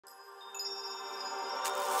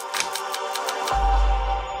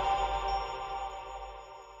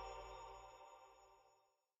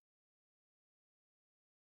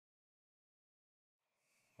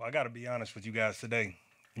Well, I got to be honest with you guys today.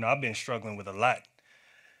 I've been struggling with a lot.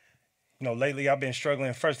 Lately I've been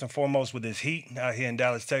struggling first and foremost with this heat out here in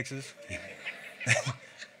Dallas, Texas.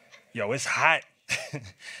 Yo, it's hot.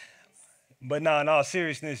 But nah, in all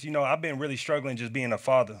seriousness, I've been really struggling just being a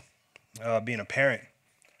father, being a parent.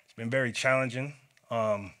 It's been very challenging.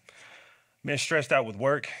 Um, been stressed out with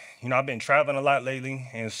work. I've been traveling a lot lately,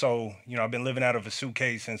 and so I've been living out of a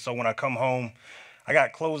suitcase. And so when I come home, I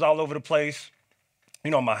got clothes all over the place.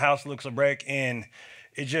 My house looks a wreck, and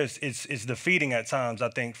it's defeating at times. I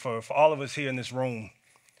think for all of us here in this room,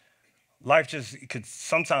 life just could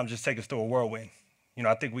sometimes just take us through a whirlwind.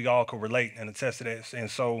 I think we all could relate and attest to this. And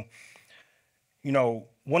so,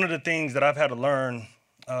 one of the things that I've had to learn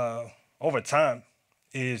over time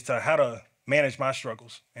is to how to manage my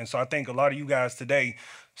struggles. And so I think a lot of you guys today,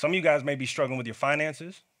 some of you guys may be struggling with your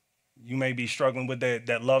finances. You may be struggling with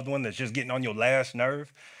that loved one that's just getting on your last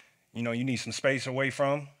nerve. You need some space away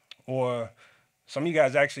from, or some of you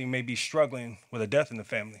guys actually may be struggling with a death in the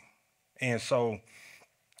family. And so,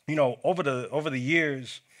 over the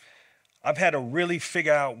years, I've had to really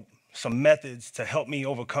figure out some methods to help me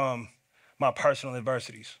overcome my personal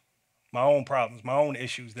adversities, my own problems, my own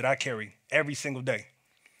issues that I carry every single day.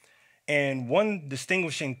 And one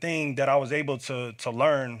distinguishing thing that I was able to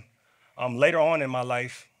learn later on in my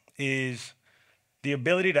life is the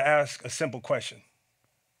ability to ask a simple question.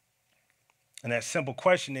 And that simple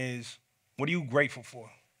question is, what are you grateful for?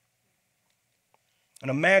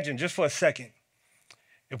 And imagine just for a second,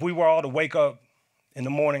 if we were all to wake up in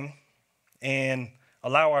the morning and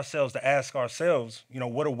allow ourselves to ask ourselves,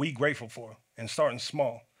 what are we grateful for? And starting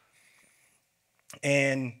small.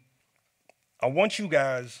 And I want you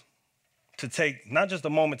guys to take not just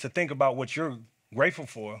a moment to think about what you're grateful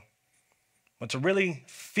for, but to really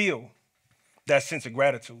feel that sense of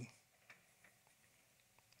gratitude,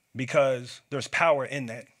 because there's power in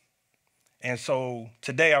that. And so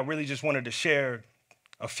today I really just wanted to share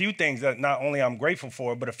a few things that not only I'm grateful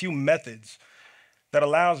for, but a few methods that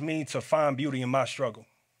allows me to find beauty in my struggle.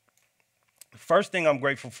 The first thing I'm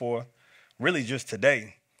grateful for, really just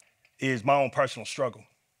today, is my own personal struggle.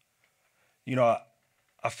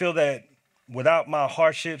 I feel that without my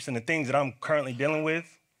hardships and the things that I'm currently dealing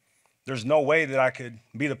with, there's no way that I could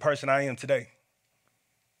be the person I am today.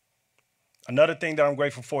 Another thing that I'm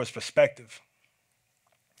grateful for is perspective.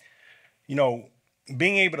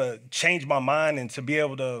 Being able to change my mind and to be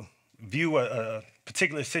able to view a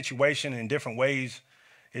particular situation in different ways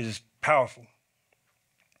is powerful.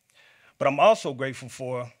 But I'm also grateful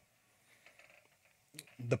for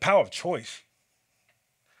the power of choice.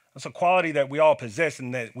 That's a quality that we all possess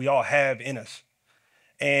and that we all have in us.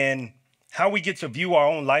 And how we get to view our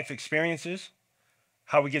own life experiences,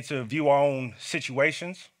 how we get to view our own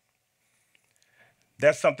situations,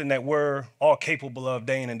 that's something that we're all capable of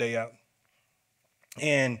day in and day out.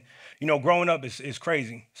 And, growing up is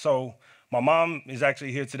crazy. So my mom is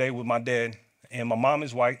actually here today with my dad, and my mom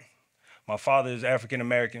is white. My father is African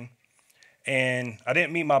American. And I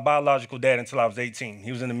didn't meet my biological dad until I was 18.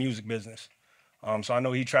 He was in the music business. So I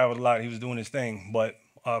know he traveled a lot. He was doing his thing. But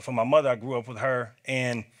for my mother, I grew up with her.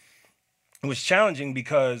 And it was challenging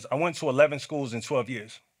because I went to 11 schools in 12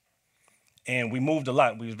 years. And we moved a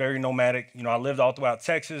lot. We was very nomadic. I lived all throughout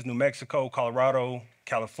Texas, New Mexico, Colorado,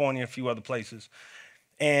 California, a few other places.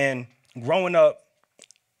 And growing up,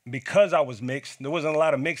 because I was mixed, there wasn't a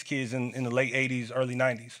lot of mixed kids in the late 80s, early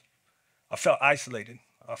 90s. I felt isolated.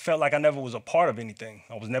 I felt like I never was a part of anything.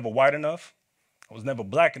 I was never white enough. I was never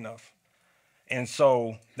black enough. And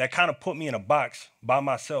so that kind of put me in a box by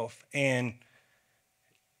myself. And,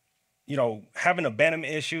 having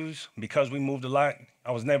abandonment issues because we moved a lot,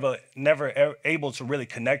 I was never able to really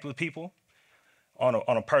connect with people on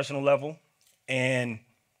a personal level. And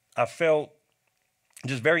I felt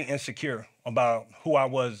just very insecure about who I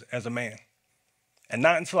was as a man. And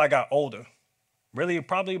not until I got older, really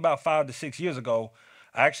probably about 5 to 6 years ago,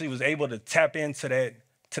 I actually was able to tap into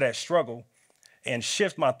that struggle and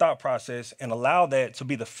shift my thought process and allow that to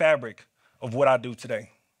be the fabric of what I do today.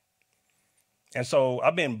 And so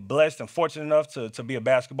I've been blessed and fortunate enough to be a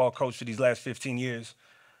basketball coach for these last 15 years.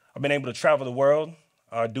 I've been able to travel the world,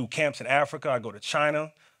 do camps in Africa. I go to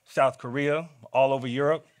China, South Korea, all over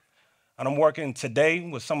Europe. And I'm working today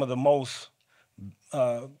with some of the most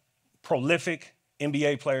prolific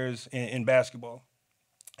NBA players in basketball.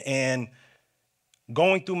 And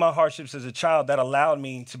going through my hardships as a child, that allowed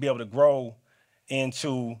me to be able to grow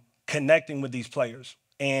into connecting with these players.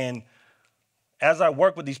 And as I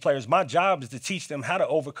work with these players, my job is to teach them how to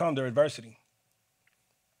overcome their adversity.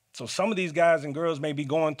 So some of these guys and girls may be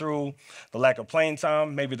going through the lack of playing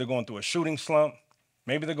time. Maybe they're going through a shooting slump.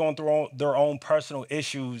 Maybe they're going through their own personal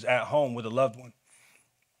issues at home with a loved one.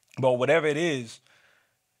 But whatever it is,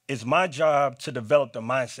 it's my job to develop the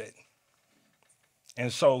mindset.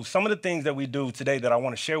 And so some of the things that we do today that I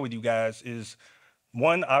want to share with you guys is,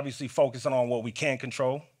 one, obviously focusing on what we can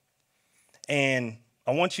control. And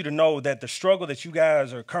I want you to know that the struggle that you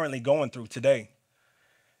guys are currently going through today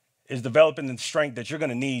is developing the strength that you're going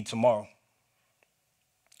to need tomorrow.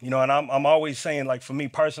 You know, and I'm always saying, like, for me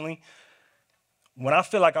personally, when I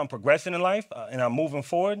feel like I'm progressing in life and I'm moving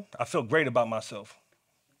forward, I feel great about myself.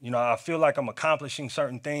 You know, I feel like I'm accomplishing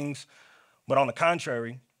certain things. But on the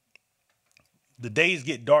contrary, the days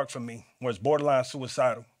get dark for me, where it's borderline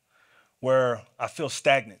suicidal, where I feel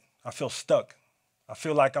stagnant, I feel stuck. I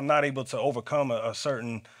feel like I'm not able to overcome a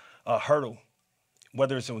certain hurdle,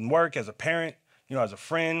 whether it's in work, as a parent, you know, as a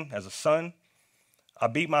friend, as a son. I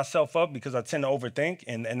beat myself up because I tend to overthink,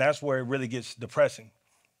 and that's where it really gets depressing.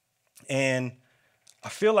 And I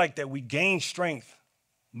feel like that we gain strength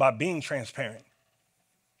by being transparent.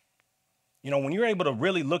 You know, when you're able to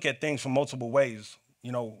really look at things from multiple ways,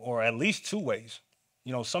 you know, or at least two ways.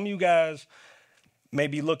 You know, some of you guys may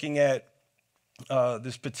be looking at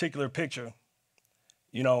this particular picture,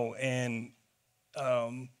 you know, and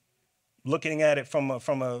looking at it from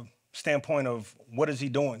a standpoint of what is he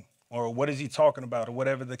doing or what is he talking about or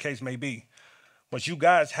whatever the case may be. But you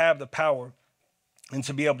guys have the power and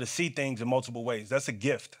to be able to see things in multiple ways. That's a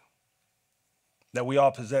gift that we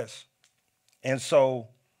all possess. And so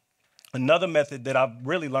another method that I've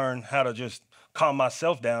really learned how to just calm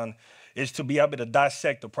myself down is to be able to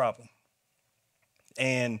dissect the problem.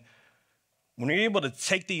 And when you're able to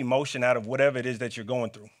take the emotion out of whatever it is that you're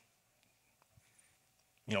going through,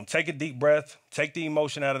 you know, take a deep breath, take the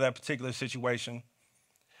emotion out of that particular situation,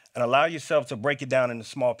 and allow yourself to break it down into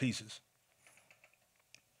small pieces.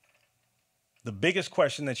 The biggest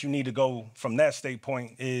question that you need to go from that state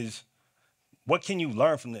point is, what can you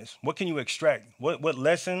learn from this? What can you extract? What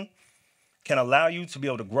lesson can allow you to be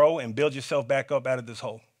able to grow and build yourself back up out of this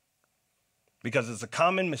hole? Because it's a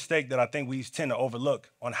common mistake that I think we tend to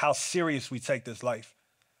overlook on how serious we take this life.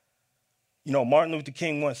 You know, Martin Luther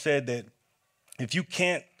King once said that if you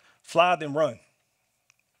can't fly, then run.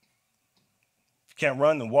 If you can't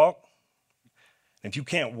run, then walk. And if you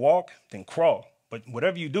can't walk, then crawl. But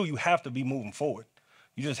whatever you do, you have to be moving forward.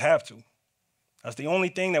 You just have to. That's the only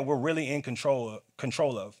thing that we're really in control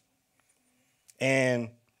of. And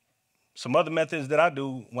some other methods that I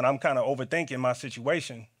do when I'm kind of overthinking my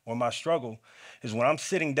situation or my struggle is when I'm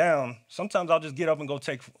sitting down, sometimes I'll just get up and go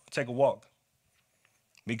take a walk.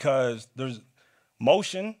 Because there's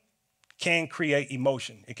motion can create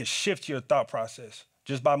emotion. It can shift your thought process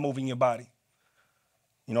just by moving your body.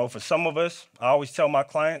 You know, for some of us, I always tell my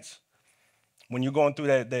clients, when you're going through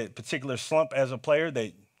that particular slump as a player,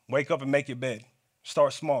 that wake up and make your bed.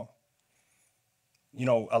 Start small. You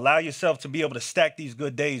know, allow yourself to be able to stack these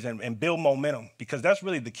good days and build momentum, because that's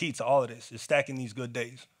really the key to all of this, is stacking these good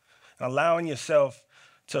days and allowing yourself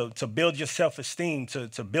to build your self-esteem,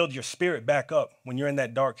 to build your spirit back up when you're in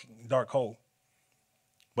that dark hole.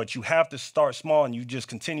 But you have to start small, and you just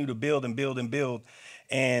continue to build and build and build.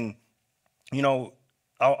 And, you know,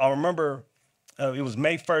 I remember it was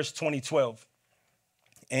May 1st, 2012.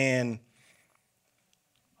 And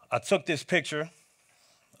I took this picture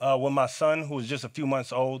with my son, who was just a few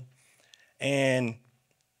months old. And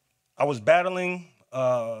I was battling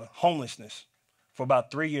homelessness for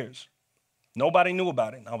about 3 years. Nobody knew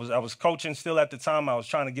about it. I was coaching still at the time. I was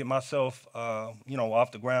trying to get myself, you know,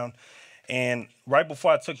 off the ground. And right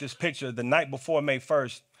before I took this picture, the night before May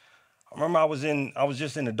 1st, I remember I was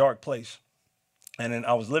just in a dark place. And then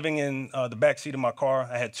I was living in the backseat of my car.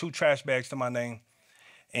 I had 2 trash bags to my name.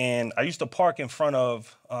 And I used to park in front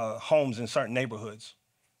of homes in certain neighborhoods.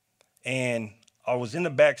 And I was in the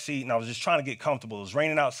backseat, and I was just trying to get comfortable. It was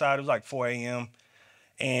raining outside. It was like 4 a.m.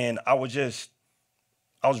 And I was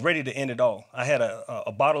ready to end it all. I had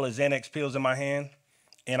a bottle of Xanax pills in my hand,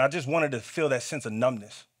 and I just wanted to feel that sense of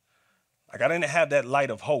numbness. Like, I didn't have that light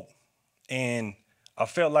of hope. And I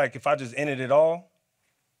felt like if I just ended it all,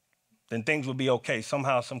 then things would be okay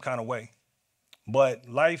somehow, some kind of way. But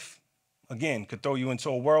life, again, could throw you into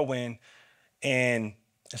a whirlwind. And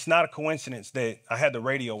it's not a coincidence that I had the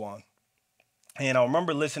radio on. And I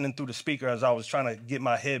remember listening through the speaker as I was trying to get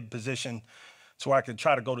my head positioned so I could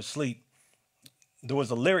try to go to sleep. There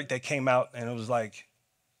was a lyric that came out, and it was like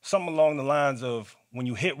something along the lines of, when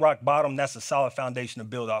you hit rock bottom, that's a solid foundation to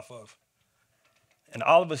build off of. And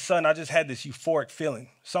all of a sudden, I just had this euphoric feeling,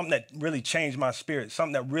 something that really changed my spirit,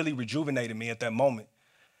 something that really rejuvenated me at that moment.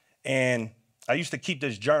 And I used to keep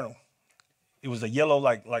this journal. It was a yellow,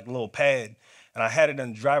 like little pad. and I had it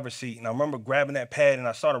in the driver's seat. And I remember grabbing that pad and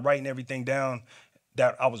I started writing everything down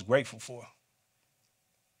that I was grateful for.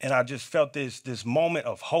 And I just felt this moment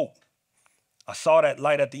of hope. I saw that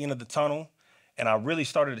light at the end of the tunnel, and I really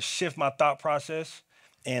started to shift my thought process.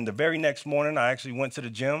 And the very next morning, I actually went to the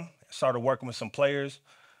gym, started working with some players,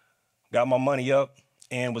 got my money up,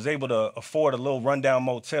 and was able to afford a little rundown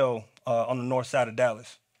motel on the north side of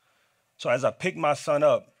Dallas. So as I picked my son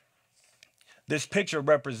up, this picture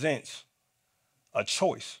represents a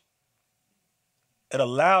choice. It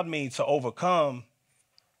allowed me to overcome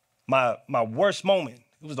my worst moment.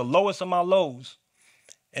 It was the lowest of my lows.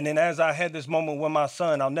 And then as I had this moment with my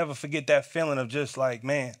son, I'll never forget that feeling of just like,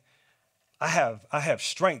 man, I have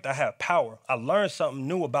strength, I have power. I learned something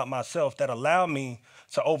new about myself that allowed me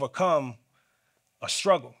to overcome a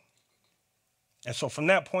struggle. And so from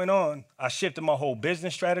that point on, I shifted my whole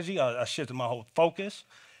business strategy, I shifted my whole focus,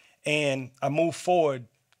 and I moved forward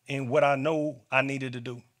in what I know I needed to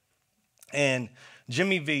do. And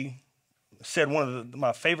Jimmy V said one of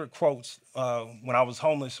my favorite quotes when I was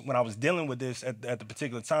homeless, when I was dealing with this at the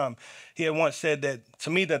particular time. He had once said that to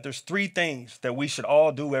me that there's 3 things that we should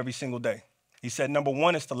all do every single day. He said, number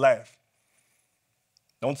 1 is to laugh.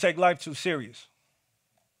 Don't take life too serious.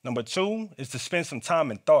 Number 2 is to spend some time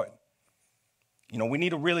in thought. You know, we need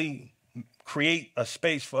to really create a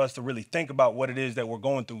space for us to really think about what it is that we're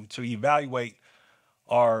going through, to evaluate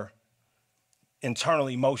our internal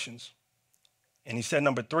emotions. And he said,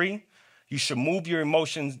 number 3, you should move your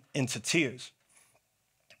emotions into tears.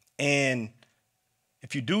 And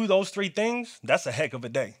if you do those 3 things, that's a heck of a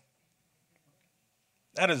day.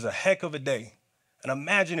 That is a heck of a day. And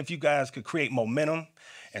imagine if you guys could create momentum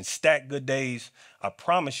and stack good days. I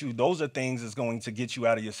promise you, those are things that's going to get you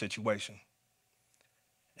out of your situation.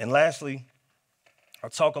 And lastly, I'll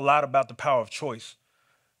talk a lot about the power of choice,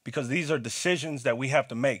 because these are decisions that we have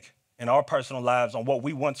to make in our personal lives on what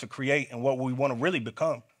we want to create and what we want to really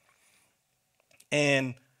become.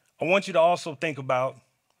 And I want you to also think about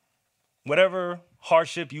whatever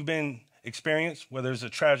hardship you've been experienced, whether it's a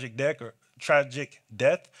tragic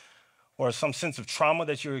death or some sense of trauma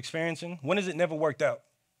that you're experiencing. When has it never worked out?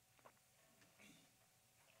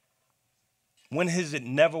 When has it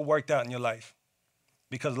never worked out in your life?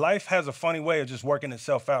 Because life has a funny way of just working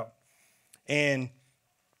itself out. And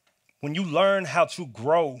when you learn how to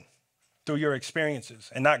grow through your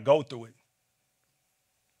experiences and not go through it,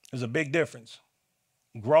 there's a big difference.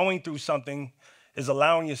 Growing through something is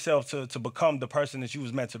allowing yourself to become the person that you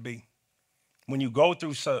was meant to be. When you go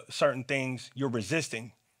through certain things, you're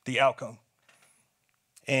resisting the outcome.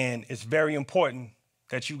 And it's very important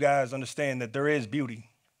that you guys understand that there is beauty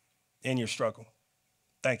in your struggle.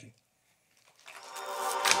 Thank you.